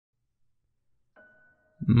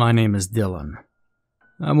My name is Dylan.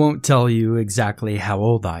 I won't tell you exactly how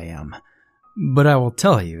old I am, but I will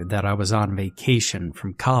tell you that I was on vacation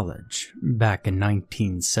from college back in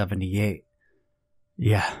 1978.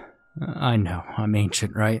 Yeah, I know, I'm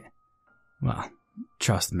ancient, right? Well,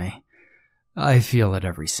 trust me, I feel it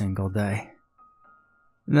every single day.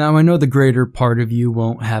 Now, I know the greater part of you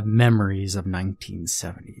won't have memories of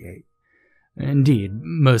 1978. Indeed,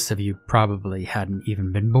 most of you probably hadn't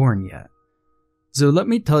even been born yet. So let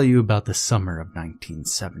me tell you about the summer of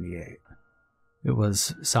 1978. It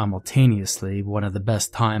was simultaneously one of the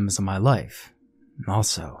best times of my life, and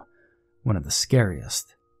also one of the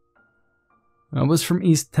scariest. I was from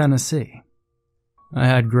East Tennessee. I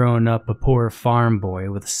had grown up a poor farm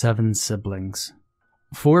boy with 7 siblings,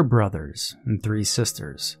 4 brothers and 3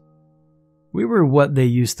 sisters. We were what they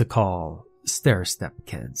used to call stair-step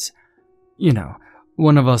kids. You know,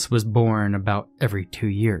 one of us was born about every 2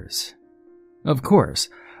 years. Of course,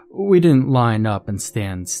 we didn't line up and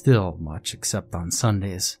stand still much except on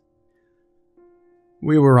Sundays.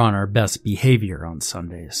 We were on our best behavior on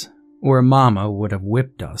Sundays, or Mama would have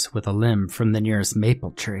whipped us with a limb from the nearest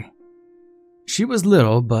maple tree. She was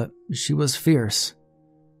little, but she was fierce,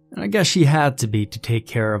 and I guess she had to be to take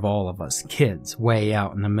care of all of us kids way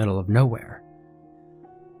out in the middle of nowhere.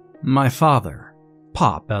 My father,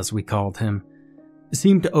 Pop as we called him,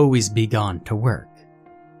 seemed to always be gone to work.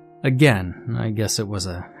 Again, I guess it was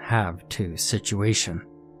a have-to situation.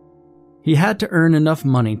 He had to earn enough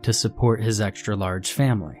money to support his extra-large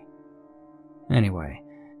family. Anyway,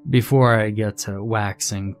 before I get to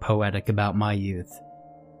waxing poetic about my youth,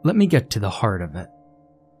 let me get to the heart of it.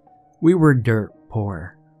 We were dirt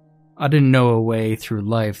poor. I didn't know a way through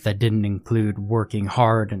life that didn't include working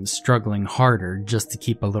hard and struggling harder just to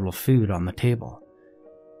keep a little food on the table.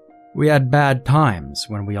 We had bad times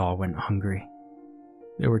when we all went hungry.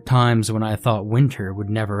 There were times when I thought winter would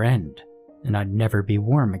never end, and I'd never be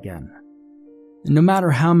warm again. And no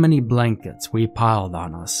matter how many blankets we piled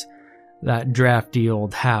on us, that drafty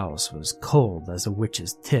old house was cold as a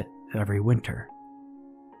witch's tit every winter.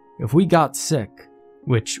 If we got sick,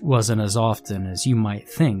 which wasn't as often as you might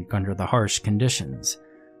think under the harsh conditions,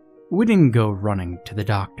 we didn't go running to the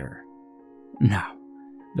doctor. No,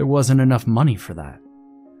 there wasn't enough money for that.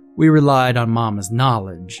 We relied on Mama's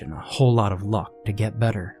knowledge and a whole lot of luck to get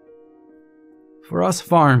better. For us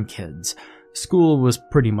farm kids, school was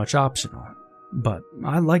pretty much optional, but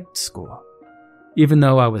I liked school. Even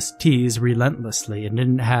though I was teased relentlessly and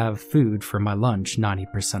didn't have food for my lunch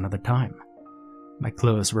 90% of the time. My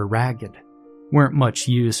clothes were ragged, weren't much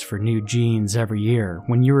use for new jeans every year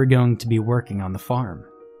when you were going to be working on the farm.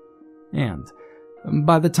 And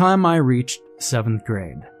by the time I reached 7th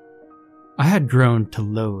grade, I had grown to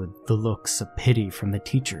loathe the looks of pity from the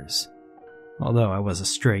teachers. Although I was a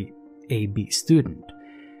straight A-B student,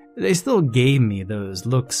 they still gave me those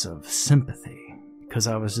looks of sympathy because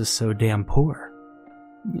I was just so damn poor.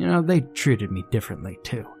 You know, they treated me differently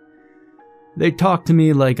too. They talked to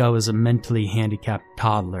me like I was a mentally handicapped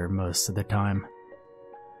toddler most of the time.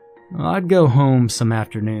 I'd go home some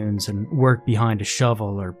afternoons and work behind a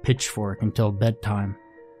shovel or pitchfork until bedtime,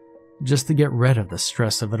 just to get rid of the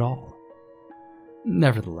stress of it all.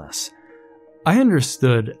 Nevertheless, I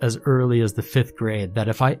understood as early as the 5th grade that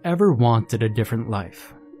if I ever wanted a different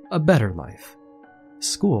life, a better life,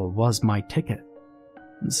 school was my ticket.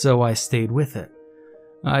 And so I stayed with it.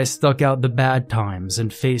 I stuck out the bad times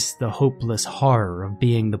and faced the hopeless horror of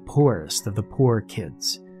being the poorest of the poor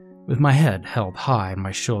kids, with my head held high and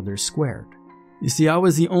my shoulders squared. You see, I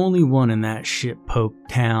was the only one in that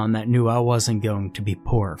shit-poked town that knew I wasn't going to be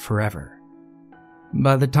poor forever.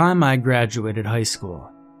 By the time I graduated high school,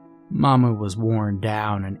 Mama was worn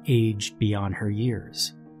down and aged beyond her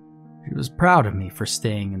years. She was proud of me for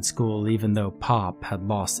staying in school even though Pop had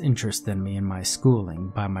lost interest in me and my schooling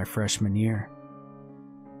by my freshman year.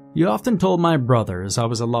 He often told my brothers I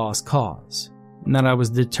was a lost cause, and that I was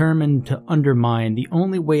determined to undermine the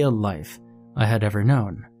only way of life I had ever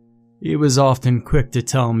known. He was often quick to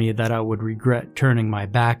tell me that I would regret turning my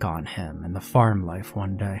back on him and the farm life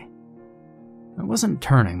one day. I wasn't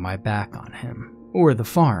turning my back on him, or the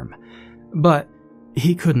farm, but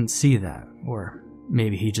he couldn't see that, or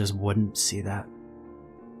maybe he just wouldn't see that.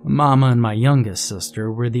 Mama and my youngest sister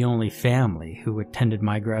were the only family who attended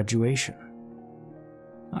my graduation.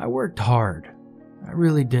 I worked hard, I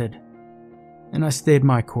really did, and I stayed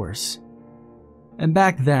my course. And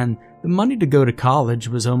back then, the money to go to college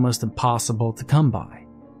was almost impossible to come by,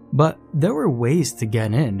 but there were ways to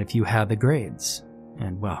get in if you had the grades,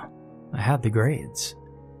 and well, I had the grades.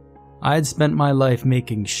 I had spent my life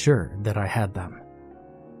making sure that I had them.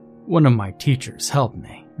 One of my teachers helped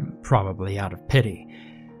me, probably out of pity,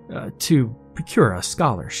 to procure a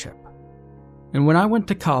scholarship. And when I went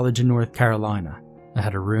to college in North Carolina, I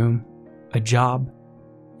had a room, a job,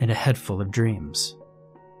 and a head full of dreams.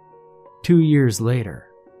 2 years later,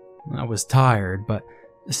 I was tired, but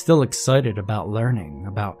still excited about learning,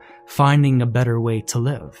 about finding a better way to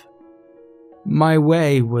live. My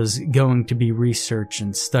way was going to be research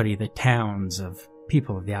and study the towns of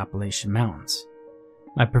people of the Appalachian Mountains.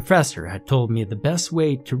 My professor had told me the best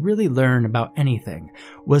way to really learn about anything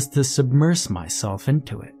was to submerge myself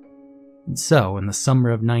into it. And so, in the summer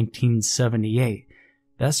of 1978,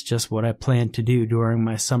 that's just what I planned to do during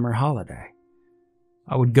my summer holiday.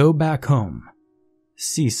 I would go back home,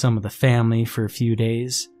 see some of the family for a few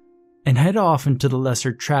days, and head off into the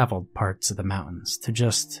lesser traveled parts of the mountains to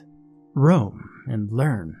just roam and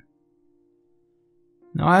learn.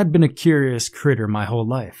 Now, I had been a curious critter my whole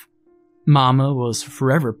life. Mama was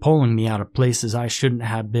forever pulling me out of places I shouldn't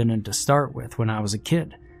have been in to start with when I was a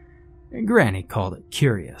kid. Granny called it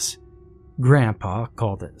curious. Grandpa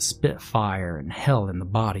called it spitfire and hell in the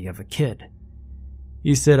body of a kid.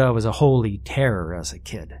 He said I was a holy terror as a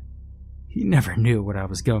kid. He never knew what I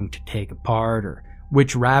was going to take apart or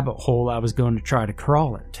which rabbit hole I was going to try to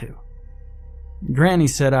crawl into. Granny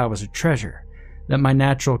said I was a treasure, that my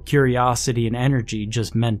natural curiosity and energy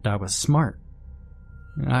just meant I was smart.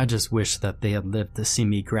 I just wish that they had lived to see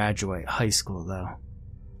me graduate high school, though.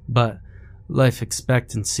 But life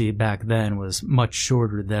expectancy back then was much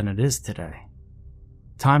shorter than it is today.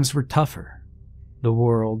 Times were tougher, the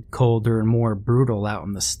world colder and more brutal out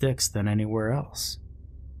in the sticks than anywhere else.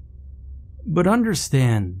 But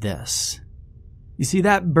understand this. You see,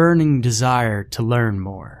 that burning desire to learn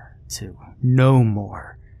more, to know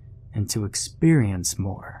more, and to experience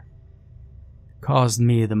more caused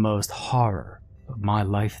me the most horror of my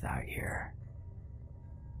life that year.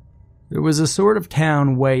 There was a sort of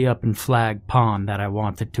town way up in Flag Pond that I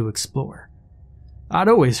wanted to explore. I'd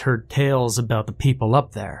always heard tales about the people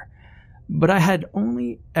up there, but I had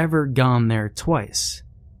only ever gone there twice,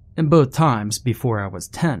 and both times before I was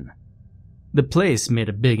 10. The place made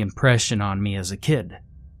a big impression on me as a kid.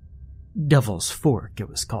 Devil's Fork, it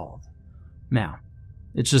was called. Now,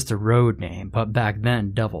 it's just a road name, but back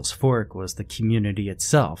then Devil's Fork was the community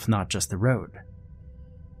itself, not just the road.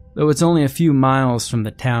 Though it's only a few miles from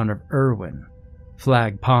the town of Irwin,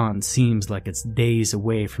 Flag Pond seems like it's days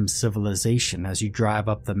away from civilization as you drive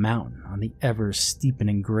up the mountain on the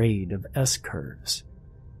ever-steepening grade of S-curves.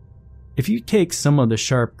 If you take some of the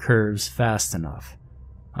sharp curves fast enough,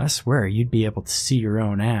 I swear you'd be able to see your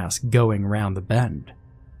own ass going round the bend.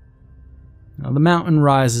 Now, the mountain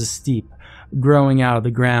rises steep, growing out of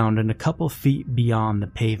the ground and a couple feet beyond the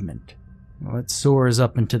pavement. Well, it soars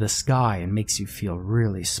up into the sky and makes you feel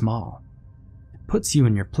really small. It puts you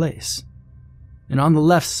in your place. And on the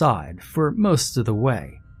left side, for most of the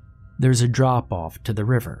way, there's a drop-off to the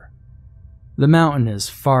river. The mountain is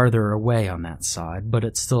farther away on that side, but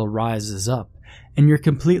it still rises up, and you're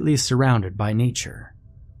completely surrounded by nature.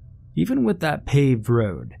 Even with that paved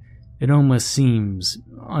road, it almost seems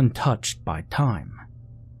untouched by time.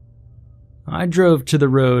 I drove to the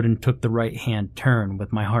road and took the right-hand turn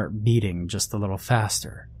with my heart beating just a little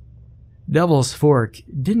faster. Devil's Fork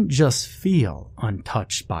didn't just feel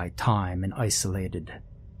untouched by time and isolated.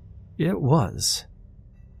 It was.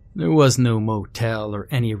 There was no motel or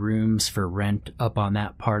any rooms for rent up on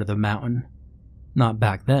that part of the mountain. Not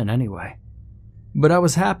back then, anyway. But I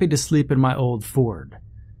was happy to sleep in my old Ford.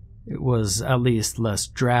 It was at least less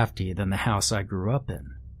drafty than the house I grew up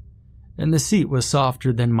in. And the seat was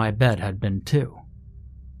softer than my bed had been too.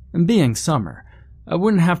 And being summer, I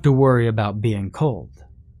wouldn't have to worry about being cold.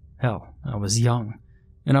 Hell, I was young,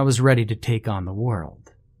 and I was ready to take on the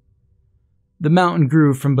world. The mountain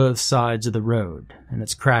grew from both sides of the road, and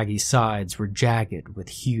its craggy sides were jagged with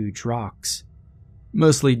huge rocks.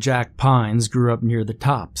 Mostly jack pines grew up near the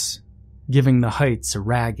tops, giving the heights a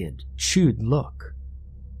ragged, chewed look.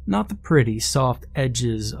 Not the pretty, soft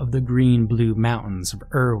edges of the green-blue mountains of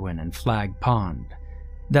Irwin and Flag Pond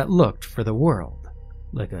that looked for the world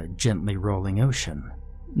like a gently rolling ocean.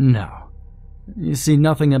 No. You see,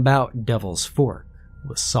 nothing about Devil's Fork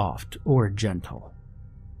was soft or gentle.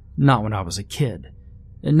 Not when I was a kid,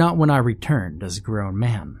 and not when I returned as a grown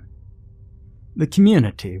man. The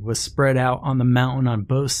community was spread out on the mountain on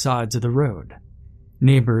both sides of the road.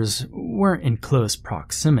 Neighbors weren't in close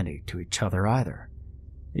proximity to each other either.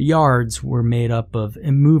 Yards were made up of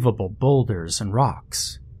immovable boulders and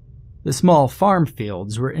rocks. The small farm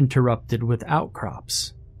fields were interrupted with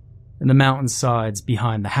outcrops, and the mountainsides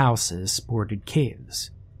behind the houses sported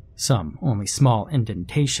caves, some only small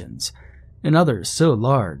indentations, and others so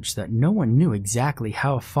large that no one knew exactly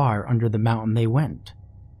how far under the mountain they went.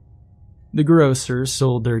 The grocers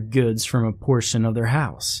sold their goods from a portion of their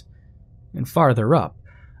house, and farther up,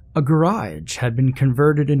 a garage had been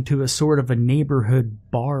converted into a sort of a neighborhood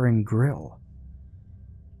bar and grill.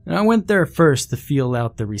 And I went there first to feel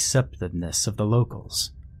out the receptiveness of the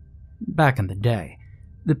locals. Back in the day,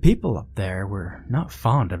 the people up there were not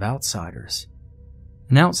fond of outsiders.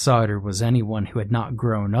 An outsider was anyone who had not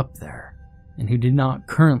grown up there and who did not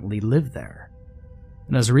currently live there.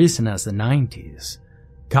 And as recent as the 90s,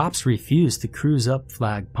 cops refused to cruise up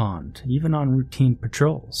Flag Pond, even on routine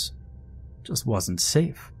patrols. It just wasn't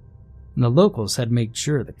safe. And the locals had made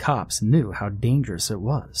sure the cops knew how dangerous it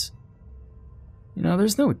was.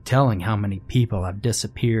 There's no telling how many people have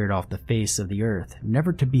disappeared off the face of the earth,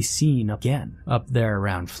 never to be seen again up there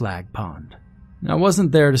around Flag Pond. I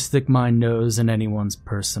wasn't there to stick my nose in anyone's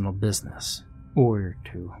personal business, or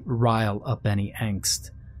to rile up any angst.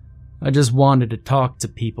 I just wanted to talk to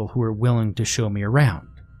people who were willing to show me around,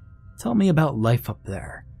 tell me about life up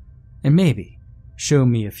there, and maybe show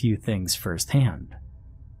me a few things firsthand.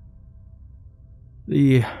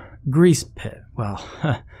 The grease pit, well,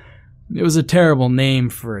 it was a terrible name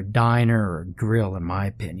for a diner or a grill in my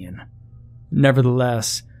opinion.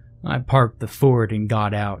 Nevertheless, I parked the Ford and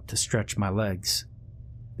got out to stretch my legs.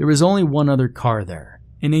 There was only one other car there,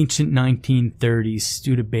 an ancient 1930s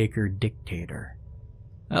Studebaker Dictator.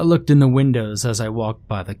 I looked in the windows as I walked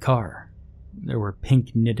by the car. There were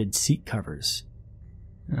pink knitted seat covers.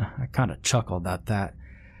 I kind of chuckled at that.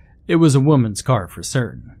 It was a woman's car for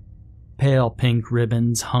certain. Pale pink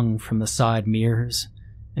ribbons hung from the side mirrors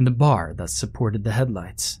and the bar that supported the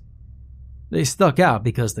headlights. They stuck out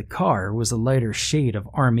because the car was a lighter shade of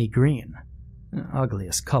army green, the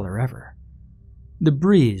ugliest color ever. The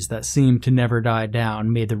breeze that seemed to never die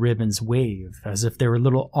down made the ribbons wave as if they were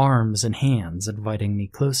little arms and hands inviting me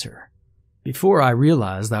closer. Before I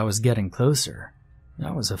realized I was getting closer,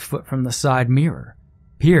 I was a foot from the side mirror,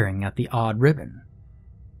 peering at the odd ribbon.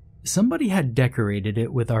 Somebody had decorated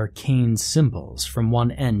it with arcane symbols from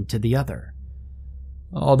one end to the other,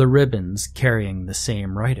 all the ribbons carrying the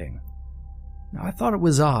same writing. Now, I thought it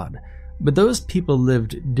was odd, but those people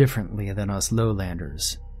lived differently than us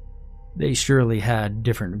lowlanders. They surely had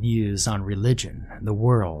different views on religion and the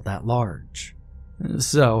world at large.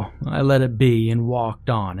 So I let it be and walked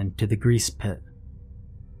on into the grease pit.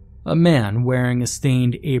 A man wearing a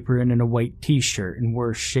stained apron and a white t-shirt in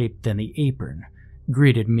worse shape than the apron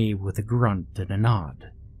greeted me with a grunt and a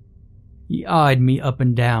nod. He eyed me up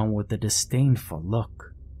and down with a disdainful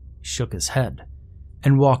look, shook his head,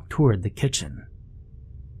 and walked toward the kitchen.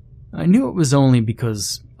 I knew it was only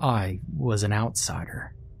because I was an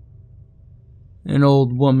outsider. An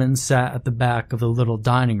old woman sat at the back of the little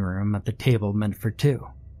dining room at the table meant for two.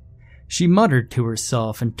 She muttered to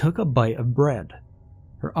herself and took a bite of bread.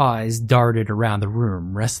 Her eyes darted around the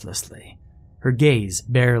room restlessly, her gaze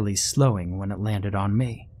barely slowing when it landed on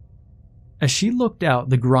me. As she looked out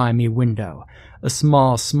the grimy window, a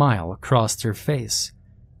small smile crossed her face,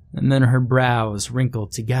 and then her brows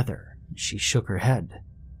wrinkled together, and she shook her head.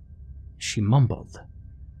 She mumbled,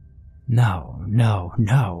 "No, no,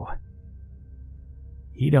 no.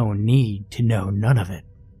 He don't need to know none of it.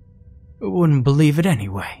 Wouldn't believe it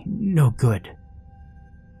anyway. No good."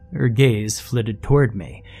 Her gaze flitted toward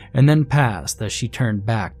me, and then passed as she turned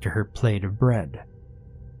back to her plate of bread.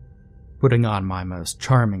 Putting on my most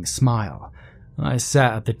charming smile, I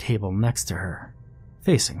sat at the table next to her,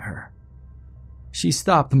 facing her. She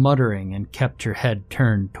stopped muttering and kept her head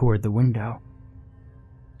turned toward the window.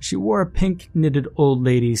 She wore a pink knitted old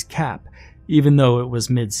lady's cap, even though it was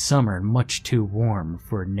midsummer and much too warm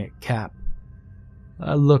for a knit cap.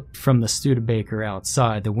 I looked from the Studebaker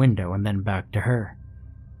outside the window and then back to her.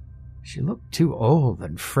 She looked too old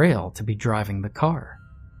and frail to be driving the car.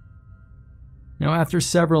 Now, after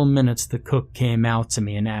several minutes, the cook came out to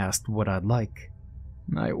me and asked what I'd like.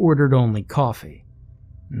 I ordered only coffee,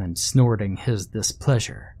 and then snorting his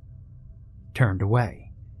displeasure, turned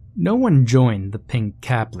away. No one joined the pink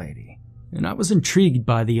cap lady, and I was intrigued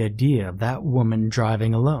by the idea of that woman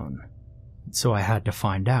driving alone, so I had to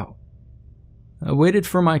find out. I waited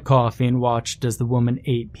for my coffee and watched as the woman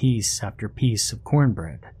ate piece after piece of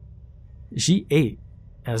cornbread. She ate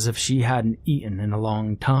as if she hadn't eaten in a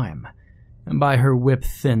long time, and by her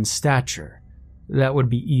whip-thin stature, that would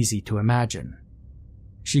be easy to imagine.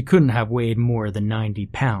 She couldn't have weighed more than 90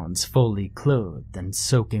 pounds fully clothed and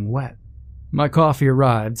soaking wet. My coffee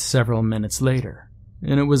arrived several minutes later,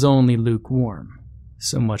 and it was only lukewarm.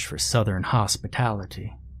 So much for southern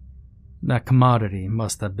hospitality. That commodity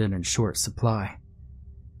must have been in short supply.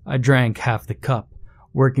 I drank half the cup,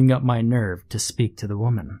 working up my nerve to speak to the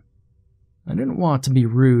woman. I didn't want to be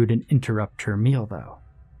rude and interrupt her meal, though.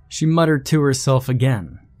 She muttered to herself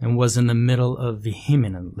again and was in the middle of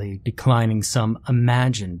vehemently declining some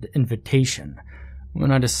imagined invitation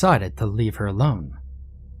when I decided to leave her alone.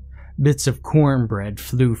 Bits of cornbread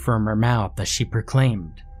flew from her mouth as she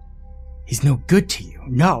proclaimed, "He's no good to you,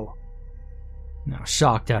 no!" Now,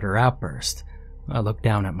 shocked at her outburst, I looked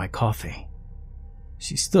down at my coffee.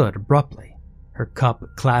 She stood abruptly, her cup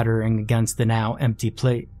clattering against the now empty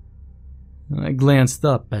plate. I glanced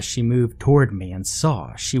up as she moved toward me and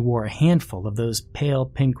saw she wore a handful of those pale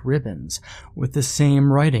pink ribbons with the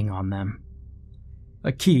same writing on them.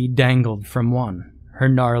 A key dangled from one. Her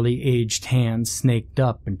gnarly, aged hand snaked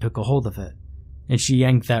up and took a hold of it, and she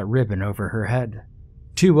yanked that ribbon over her head.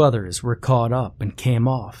 2 others were caught up and came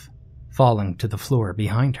off, falling to the floor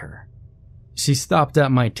behind her. She stopped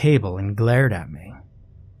at my table and glared at me.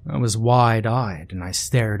 I was wide-eyed and I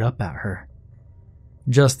stared up at her.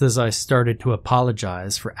 Just as I started to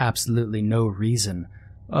apologize for absolutely no reason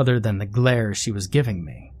other than the glare she was giving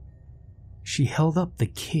me, she held up the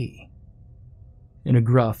key. In a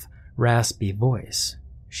gruff, raspy voice,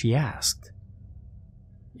 she asked,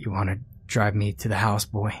 "You want to drive me to the house,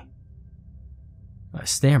 boy?" I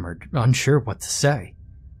stammered, unsure what to say.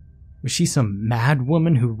 Was she some mad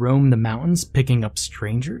woman who roamed the mountains picking up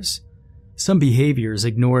strangers? Some behaviors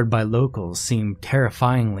ignored by locals seemed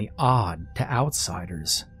terrifyingly odd to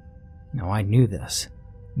outsiders. Now, I knew this,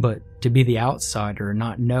 but to be the outsider and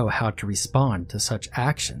not know how to respond to such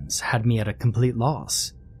actions had me at a complete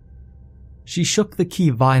loss. She shook the key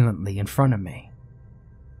violently in front of me.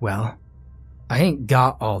 "Well, I ain't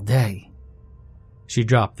got all day." She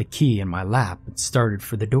dropped the key in my lap and started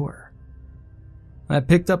for the door. I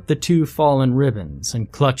picked up the 2 fallen ribbons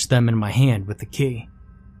and clutched them in my hand with the key.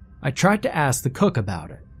 I tried to ask the cook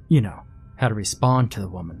about it, how to respond to the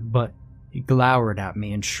woman, but he glowered at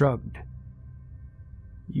me and shrugged.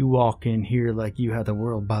 "You walk in here like you had the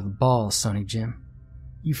world by the balls, Sonny Jim.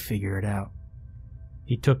 You figure it out."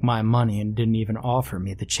 He took my money and didn't even offer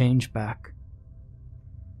me the change back.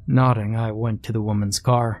 Nodding, I went to the woman's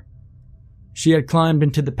car. She had climbed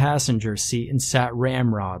into the passenger seat and sat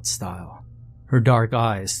ramrod style, her dark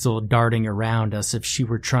eyes still darting around as if she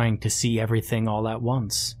were trying to see everything all at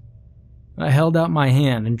once. I held out my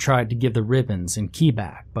hand and tried to give the ribbons and key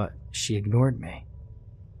back, but she ignored me.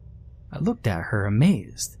 I looked at her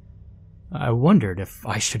amazed. I wondered if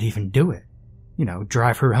I should even do it,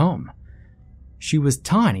 drive her home. She was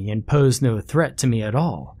tiny and posed no threat to me at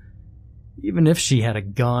all. Even if she had a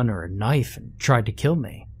gun or a knife and tried to kill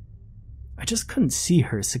me, I just couldn't see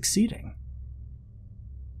her succeeding.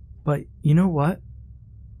 But you know what?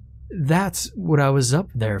 That's what I was up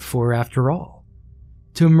there for after all.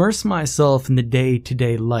 To immerse myself in the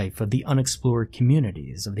day-to-day life of the unexplored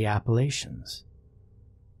communities of the Appalachians.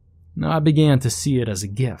 I began to see it as a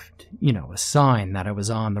gift, a sign that I was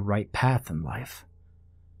on the right path in life.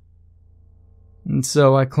 And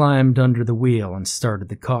so I climbed under the wheel and started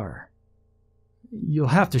the car. "You'll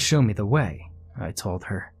have to show me the way," I told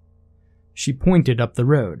her. She pointed up the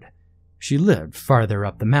road. She lived farther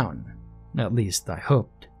up the mountain, at least I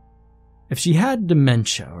hoped. If she had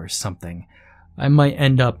dementia or something, I might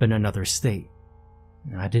end up in another state.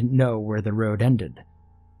 I didn't know where the road ended.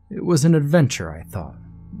 It was an adventure, I thought,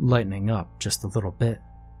 lightening up just a little bit.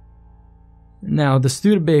 Now, the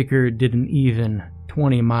Studebaker did an even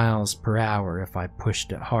 20 miles per hour if I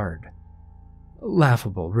pushed it hard.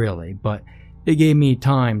 Laughable, really, but it gave me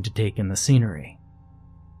time to take in the scenery.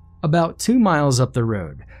 About 2 miles up the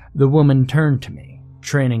road, the woman turned to me,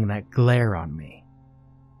 training that glare on me.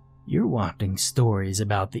 "You're wanting stories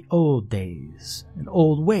about the old days and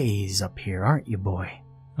old ways up here, aren't you, boy?"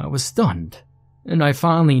 I was stunned, and I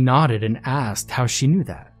finally nodded and asked how she knew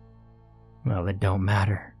that. "Well, it don't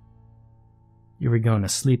matter. You were going to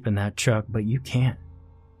sleep in that truck, but you can't.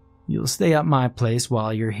 You'll stay at my place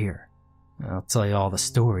while you're here. I'll tell you all the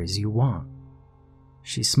stories you want."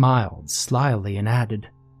 She smiled slyly and added,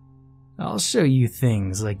 "I'll show you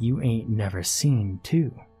things like you ain't never seen,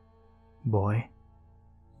 too, boy."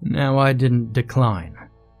 Now, I didn't decline,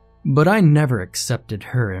 but I never accepted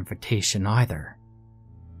her invitation either.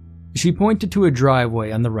 She pointed to a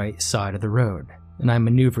driveway on the right side of the road, and I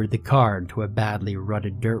maneuvered the car into a badly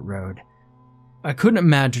rutted dirt road. I couldn't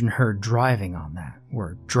imagine her driving on that,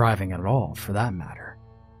 or driving at all for that matter.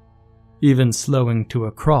 Even slowing to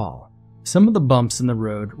a crawl, some of the bumps in the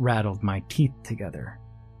road rattled my teeth together.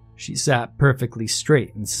 She sat perfectly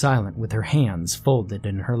straight and silent with her hands folded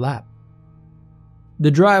in her lap. The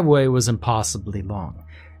driveway was impossibly long,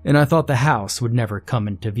 and I thought the house would never come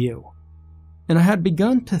into view. And I had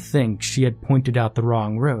begun to think she had pointed out the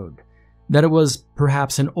wrong road, that it was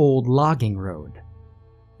perhaps an old logging road.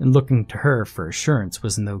 and looking to her for assurance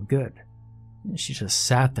was no good. She just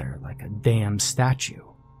sat there like a damn statue.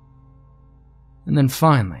 And then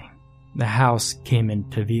finally, the house came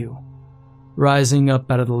into view, rising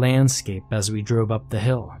up out of the landscape as we drove up the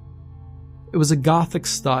hill. It was a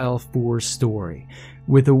Gothic-style 4-story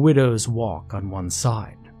with a widow's walk on one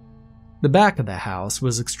side. The back of the house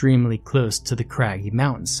was extremely close to the craggy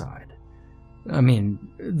mountainside. I mean,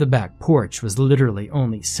 the back porch was literally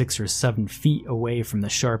only 6 or 7 feet away from the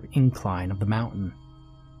sharp incline of the mountain.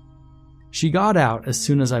 She got out as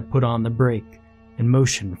soon as I put on the brake and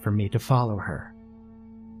motioned for me to follow her.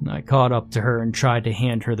 I caught up to her and tried to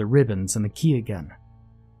hand her the ribbons and the key again.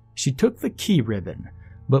 She took the key ribbon,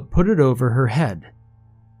 but put it over her head,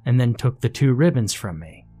 and then took the 2 ribbons from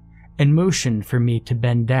me, and motioned for me to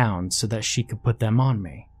bend down so that she could put them on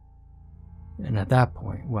me. And at that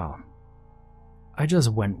point, well, I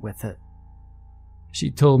just went with it. She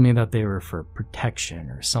told me that they were for protection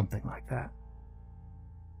or something like that.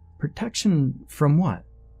 Protection from what?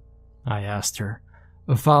 I asked her,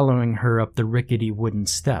 following her up the rickety wooden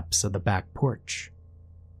steps of the back porch.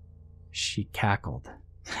 She cackled.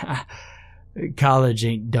 College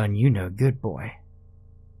ain't done you no good, boy.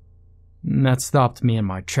 And that stopped me in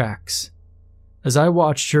my tracks, as I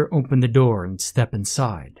watched her open the door and step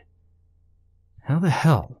inside. How the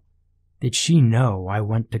hell did she know I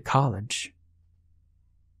went to college?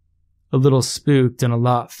 A little spooked and a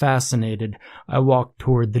lot fascinated, I walked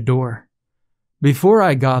toward the door. Before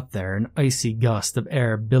I got there, an icy gust of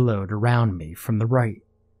air billowed around me from the right.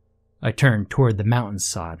 I turned toward the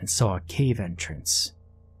mountainside and saw a cave entrance.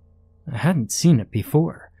 I hadn't seen it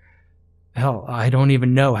before. Hell, I don't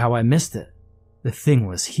even know how I missed it. The thing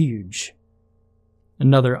was huge.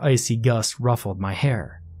 Another icy gust ruffled my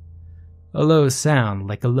hair. A low sound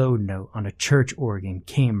like a low note on a church organ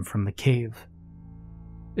came from the cave.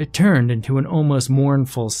 It turned into an almost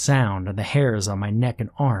mournful sound and the hairs on my neck and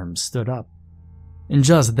arms stood up. And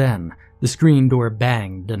just then, the screen door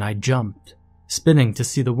banged and I jumped, spinning to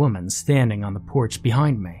see the woman standing on the porch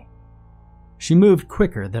behind me. She moved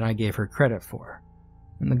quicker than I gave her credit for,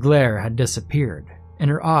 and the glare had disappeared, and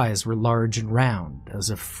her eyes were large and round, as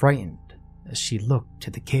if frightened, as she looked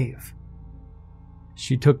to the cave.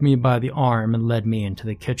 She took me by the arm and led me into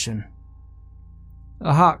the kitchen.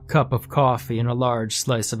 A hot cup of coffee and a large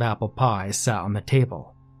slice of apple pie sat on the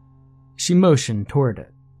table. She motioned toward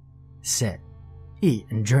it. Sit. Eat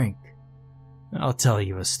and drink. I'll tell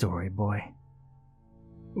you a story, boy.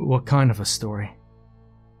 What kind of a story?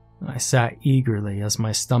 I sat eagerly as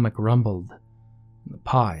my stomach rumbled. The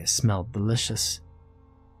pie smelled delicious.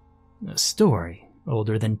 A story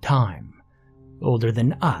older than time, older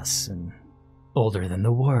than us, and older than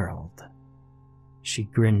the world. She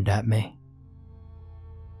grinned at me.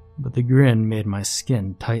 But the grin made my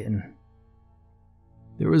skin tighten.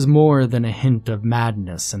 There was more than a hint of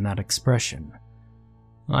madness in that expression.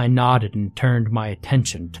 I nodded and turned my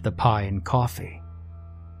attention to the pie and coffee.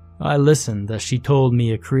 I listened as she told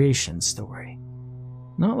me a creation story.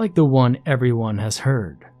 Not like the one everyone has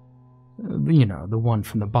heard. You know, the one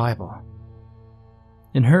from the Bible.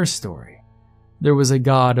 In her story, there was a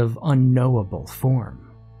god of unknowable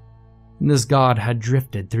form. This god had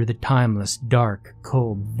drifted through the timeless, dark,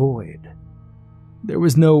 cold void. There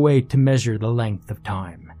was no way to measure the length of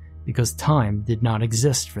time, because time did not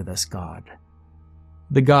exist for this god.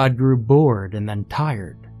 The god grew bored and then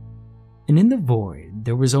tired, and in the void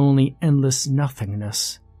there was only endless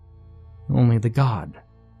nothingness, only the god.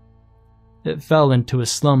 It fell into a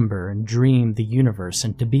slumber and dreamed the universe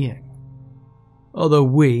into being. Although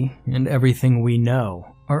we, and everything we know,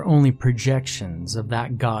 are only projections of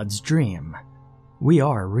that god's dream, we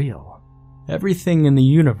are real. Everything in the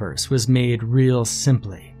universe was made real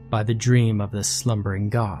simply by the dream of this slumbering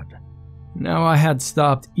god. Now I had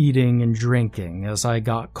stopped eating and drinking as I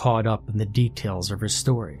got caught up in the details of her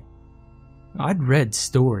story. I'd read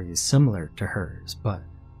stories similar to hers, but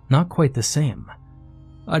not quite the same.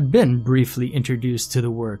 I'd been briefly introduced to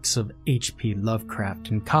the works of H.P.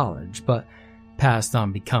 Lovecraft in college, but passed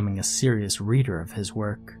on becoming a serious reader of his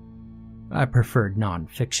work. I preferred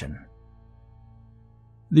non-fiction.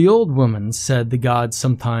 The old woman said the god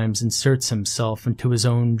sometimes inserts himself into his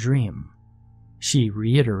own dream. She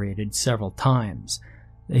reiterated several times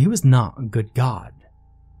that he was not a good god.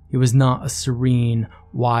 He was not a serene,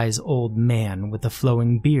 wise old man with a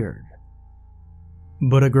flowing beard,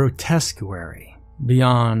 but a grotesquary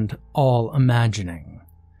beyond all imagining,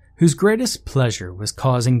 whose greatest pleasure was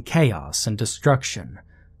causing chaos and destruction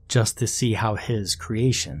just to see how his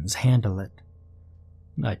creations handle it.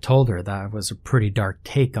 I told her that was a pretty dark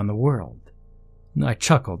take on the world. I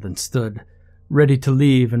chuckled and stood, ready to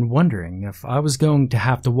leave and wondering if I was going to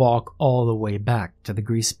have to walk all the way back to the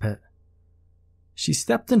grease pit. She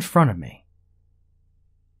stepped in front of me.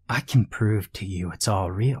 "I can prove to you it's all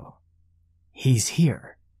real. He's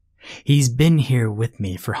here. He's been here with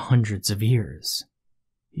me for hundreds of years.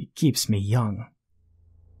 He keeps me young."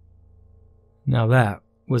 Now that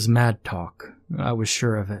was mad talk, I was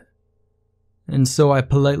sure of it. And so I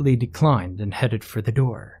politely declined and headed for the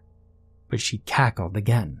door. But she cackled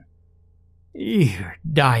again. "You're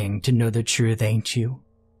dying to know the truth, ain't you?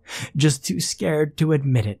 Just too scared to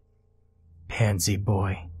admit it. Pansy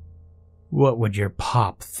boy. What would your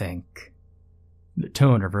pop think?" The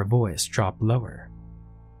tone of her voice dropped lower.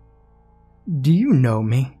 "Do you know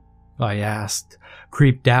me?" I asked,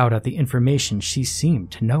 creeped out at the information she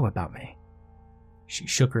seemed to know about me. She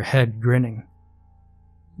shook her head, grinning.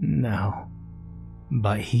 "No,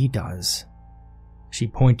 but he does." She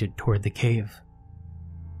pointed toward the cave.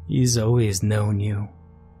 "He's always known you.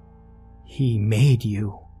 He made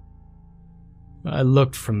you." I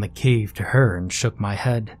looked from the cave to her and shook my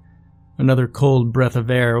head. Another cold breath of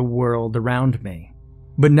air whirled around me,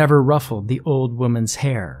 but never ruffled the old woman's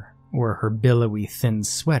hair or her billowy thin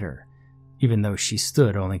sweater, even though she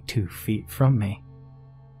stood only 2 feet from me.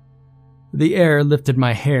 The air lifted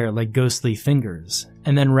my hair like ghostly fingers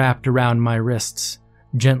and then wrapped around my wrists,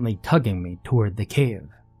 gently tugging me toward the cave.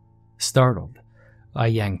 Startled, I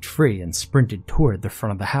yanked free and sprinted toward the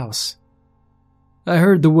front of the house. I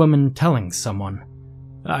heard the woman telling someone,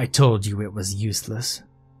 "I told you it was useless.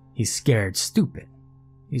 He's scared stupid.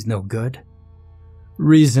 He's no good."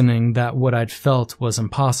 Reasoning that what I'd felt was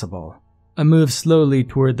impossible, I moved slowly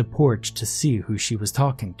toward the porch to see who she was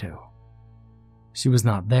talking to. She was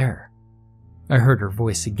not there. I heard her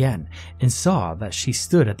voice again and saw that she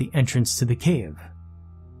stood at the entrance to the cave.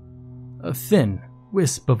 A thin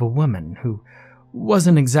wisp of a woman who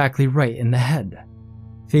wasn't exactly right in the head,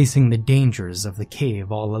 facing the dangers of the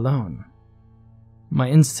cave all alone. My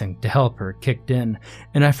instinct to help her kicked in,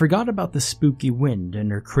 and I forgot about the spooky wind and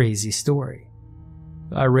her crazy story.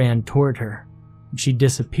 I ran toward her, and she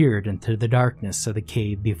disappeared into the darkness of the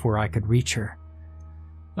cave before I could reach her.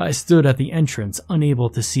 I stood at the entrance, unable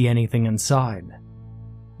to see anything inside.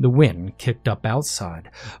 The wind kicked up outside,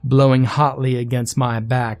 blowing hotly against my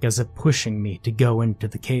back as if pushing me to go into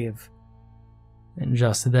the cave. And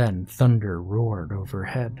just then, thunder roared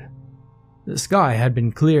overhead. The sky had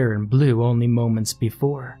been clear and blue only moments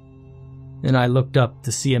before, and I looked up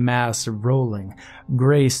to see a mass of rolling,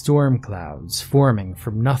 gray storm clouds forming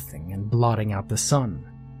from nothing and blotting out the sun.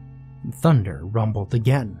 And thunder rumbled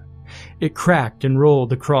again. It cracked and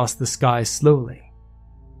rolled across the sky slowly.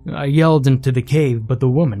 I yelled into the cave, but the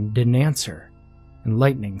woman didn't answer, and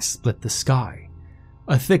lightning split the sky,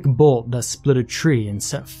 a thick bolt that split a tree and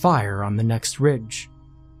set fire on the next ridge.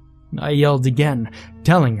 I yelled again,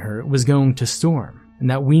 telling her it was going to storm and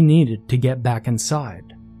that we needed to get back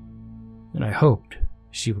inside, and I hoped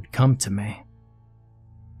she would come to me.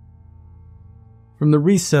 From the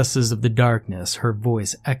recesses of the darkness, her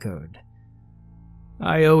voice echoed.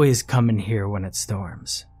 "I always come in here when it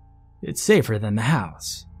storms. It's safer than the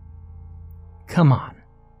house. Come on,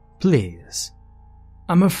 please.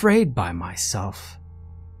 I'm afraid by myself."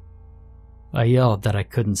 I yelled that I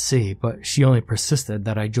couldn't see, but she only persisted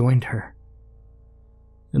that I joined her.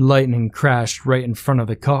 The lightning crashed right in front of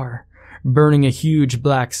the car, burning a huge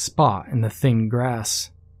black spot in the thin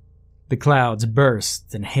grass. The clouds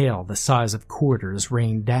burst and hail the size of quarters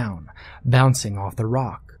rained down, bouncing off the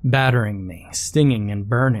rock, battering me, stinging and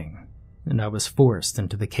burning, and I was forced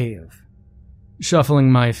into the cave.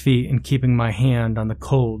 Shuffling my feet and keeping my hand on the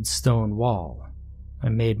cold stone wall, I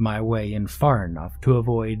made my way in far enough to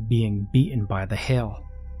avoid being beaten by the hail.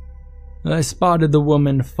 I spotted the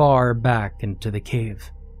woman far back into the cave.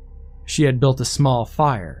 She had built a small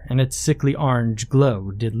fire, and its sickly orange glow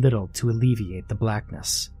did little to alleviate the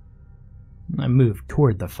blackness. I moved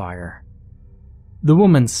toward the fire. The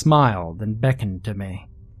woman smiled and beckoned to me,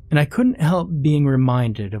 and I couldn't help being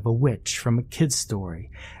reminded of a witch from a kid's story,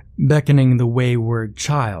 beckoning the wayward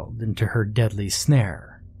child into her deadly snare.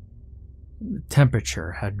 The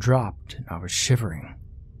temperature had dropped and I was shivering.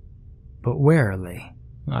 But warily,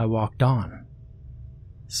 I walked on.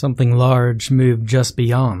 Something large moved just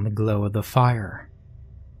beyond the glow of the fire.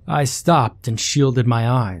 I stopped and shielded my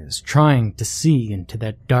eyes, trying to see into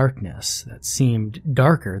that darkness that seemed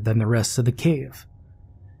darker than the rest of the cave.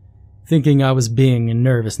 Thinking I was being a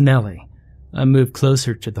nervous Nelly, I moved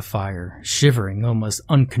closer to the fire, shivering almost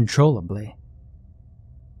uncontrollably.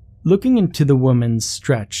 Looking into the woman's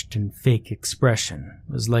stretched and fake expression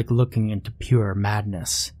was like looking into pure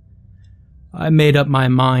madness. I made up my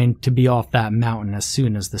mind to be off that mountain as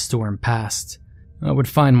soon as the storm passed. I would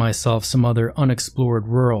find myself some other unexplored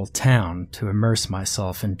rural town to immerse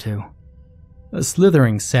myself into. A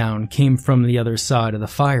slithering sound came from the other side of the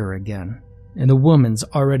fire again, and the woman's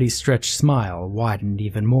already stretched smile widened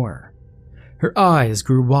even more. Her eyes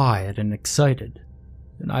grew wide and excited,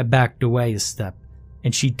 and I backed away a step,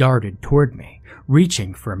 and she darted toward me,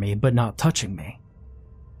 reaching for me but not touching me.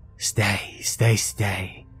 "Stay, stay,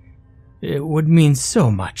 stay. It would mean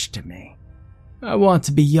so much to me. I want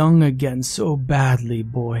to be young again so badly,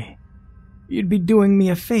 boy. You'd be doing me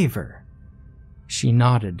a favor." She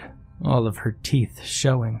nodded, all of her teeth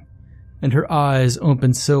showing, and her eyes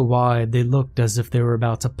opened so wide they looked as if they were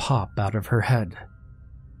about to pop out of her head.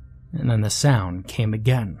 And then the sound came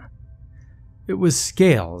again. It was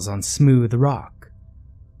scales on smooth rock.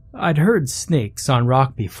 I'd heard snakes on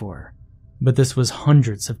rock before, but this was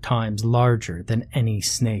hundreds of times larger than any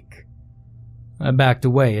snake. I backed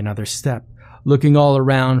away another step, looking all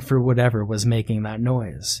around for whatever was making that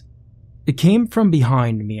noise. It came from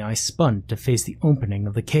behind me. I spun to face the opening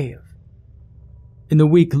of the cave. In the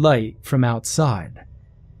weak light from outside,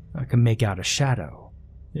 I could make out a shadow.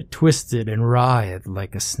 It twisted and writhed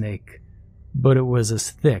like a snake, but it was as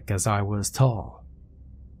thick as I was tall.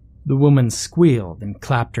 The woman squealed and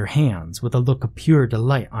clapped her hands with a look of pure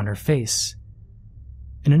delight on her face.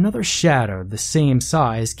 And another shadow the same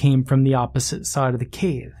size came from the opposite side of the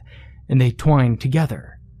cave, and they twined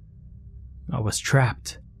together. I was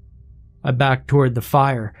trapped. I backed toward the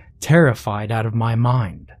fire, terrified out of my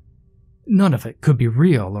mind. None of it could be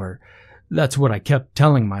real, or that's what I kept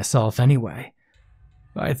telling myself anyway.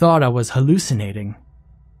 I thought I was hallucinating.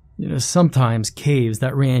 Sometimes caves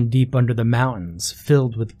that ran deep under the mountains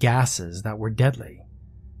filled with gases that were deadly,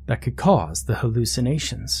 that could cause the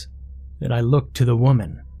hallucinations. And I looked to the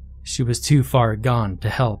woman. She was too far gone to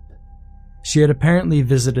help. She had apparently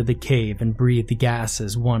visited the cave and breathed the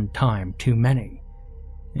gases one time too many,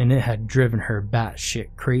 and it had driven her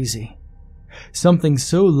batshit crazy. Something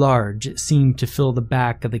so large it seemed to fill the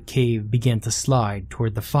back of the cave began to slide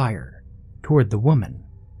toward the fire, toward the woman,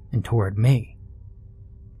 and toward me.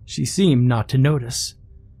 She seemed not to notice.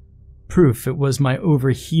 Proof it was my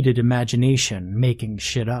overheated imagination making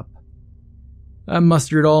shit up. I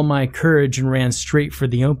mustered all my courage and ran straight for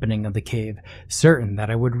the opening of the cave, certain that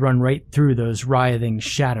I would run right through those writhing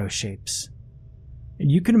shadow shapes.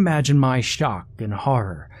 And you can imagine my shock and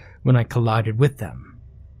horror when I collided with them,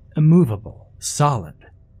 immovable, solid,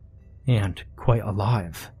 and quite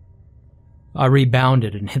alive. I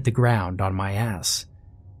rebounded and hit the ground on my ass.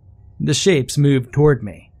 The shapes moved toward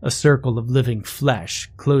me, a circle of living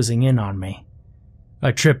flesh closing in on me.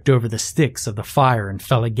 I tripped over the sticks of the fire and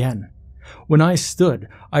fell again. When I stood,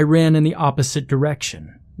 I ran in the opposite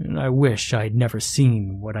direction, and I wish I had never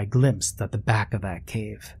seen what I glimpsed at the back of that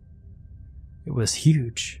cave. It was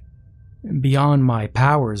huge, and beyond my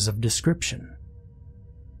powers of description.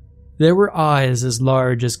 There were eyes as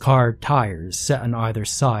large as car tires set on either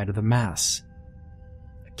side of the mass.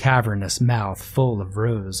 A cavernous mouth full of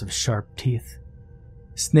rows of sharp teeth.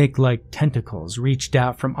 Snake-like tentacles reached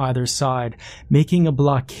out from either side, making a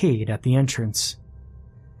blockade at the entrance.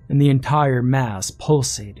 And the entire mass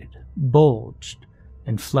pulsated, bulged,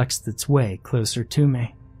 and flexed its way closer to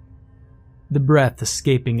me. The breath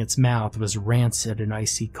escaping its mouth was rancid and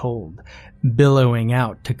icy cold, billowing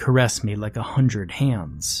out to caress me like 100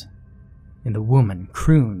 hands. And the woman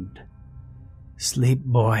crooned, "Sleep,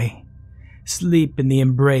 boy. Sleep in the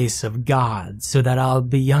embrace of God so that I'll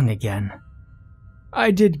be young again.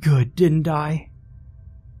 I did good, didn't I?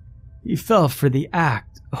 He fell for the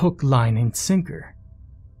act, hook, line, and sinker.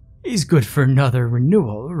 He's good for another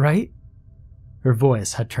renewal, right?" Her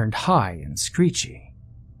voice had turned high and screechy.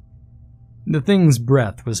 The thing's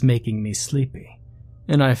breath was making me sleepy,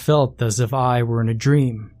 and I felt as if I were in a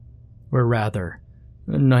dream, or rather,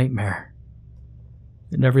 a nightmare.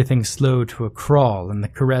 And everything slowed to a crawl, and the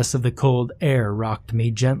caress of the cold air rocked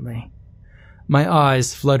me gently. My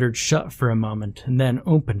eyes fluttered shut for a moment, and then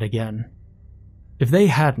opened again. If they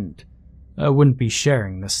hadn't, I wouldn't be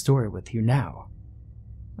sharing this story with you now.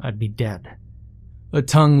 I'd be dead. A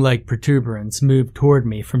tongue-like protuberance moved toward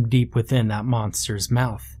me from deep within that monster's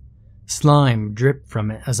mouth. Slime dripped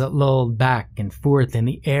from it as it lulled back and forth in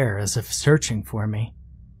the air as if searching for me.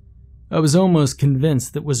 I was almost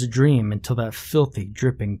convinced it was a dream until that filthy,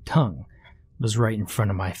 dripping tongue was right in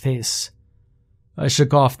front of my face. I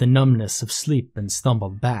shook off the numbness of sleep and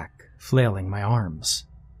stumbled back, flailing my arms.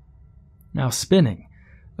 Now spinning,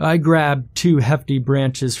 I grabbed 2 hefty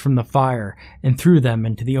branches from the fire and threw them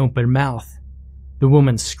into the open mouth. The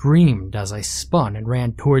woman screamed as I spun and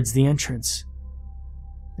ran towards the entrance.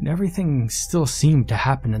 and everything still seemed to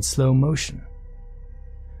happen in slow motion.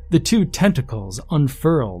 The two tentacles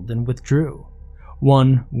unfurled and withdrew,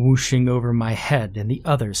 one whooshing over my head and the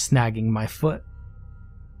other snagging my foot.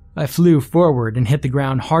 I flew forward and hit the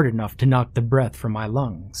ground hard enough to knock the breath from my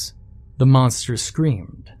lungs. The monster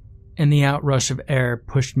screamed, and the outrush of air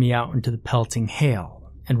pushed me out into the pelting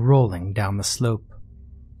hail and rolling down the slope.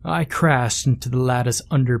 I crashed into the lattice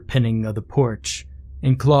underpinning of the porch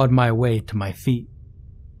and clawed my way to my feet.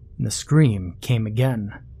 And the scream came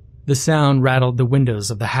again. The sound rattled the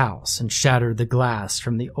windows of the house and shattered the glass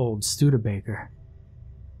from the old Studebaker.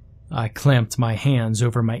 I clamped my hands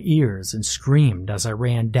over my ears and screamed as I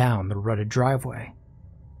ran down the rutted driveway.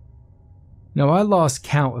 Now, I lost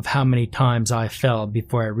count of how many times I fell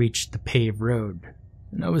before I reached the paved road,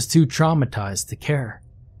 and I was too traumatized to care.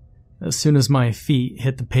 As soon as my feet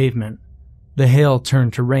hit the pavement, the hail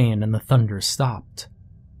turned to rain and the thunder stopped.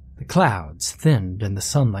 The clouds thinned and the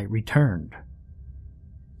sunlight returned.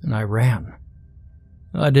 And I ran.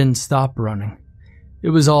 I didn't stop running. It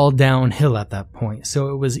was all downhill at that point, so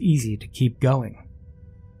it was easy to keep going.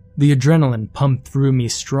 The adrenaline pumped through me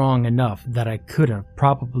strong enough that I could have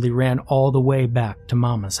probably ran all the way back to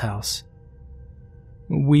Mama's house.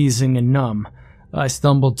 Wheezing and numb, I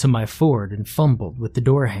stumbled to my Ford and fumbled with the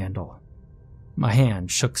door handle. My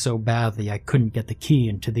hand shook so badly I couldn't get the key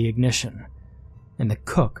into the ignition, and the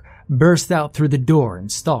cook burst out through the door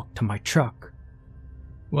and stalked to my truck.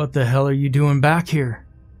 "What the hell are you doing back here?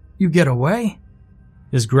 You get away?"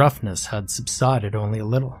 His gruffness had subsided only a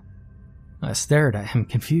little. I stared at him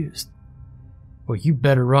confused. "Well, you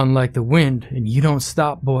better run like the wind, and you don't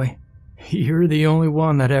stop, boy. You're the only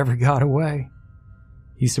one that ever got away."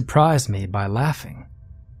 He surprised me by laughing.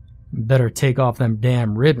 "Better take off them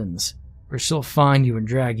damn ribbons, or she'll find you and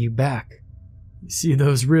drag you back. You see,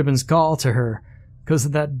 those ribbons call to her, 'cause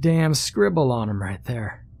of that damn scribble on 'em right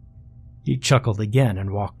there." He chuckled again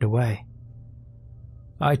and walked away.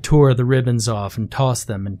 I tore the ribbons off and tossed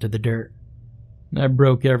them into the dirt. I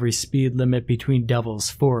broke every speed limit between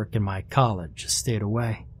Devil's Fork and my college state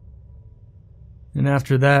away. And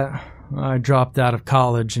after that, I dropped out of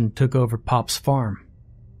college and took over Pop's farm.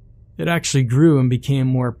 It actually grew and became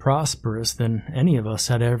more prosperous than any of us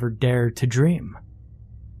had ever dared to dream.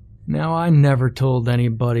 Now, I never told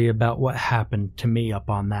anybody about what happened to me up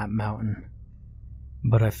on that mountain,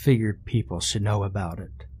 but I figured people should know about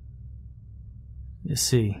it. You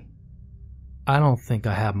see, I don't think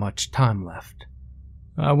I have much time left.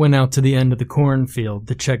 I went out to the end of the cornfield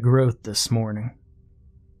to check growth this morning,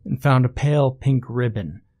 and found a pale pink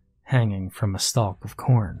ribbon hanging from a stalk of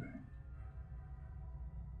corn.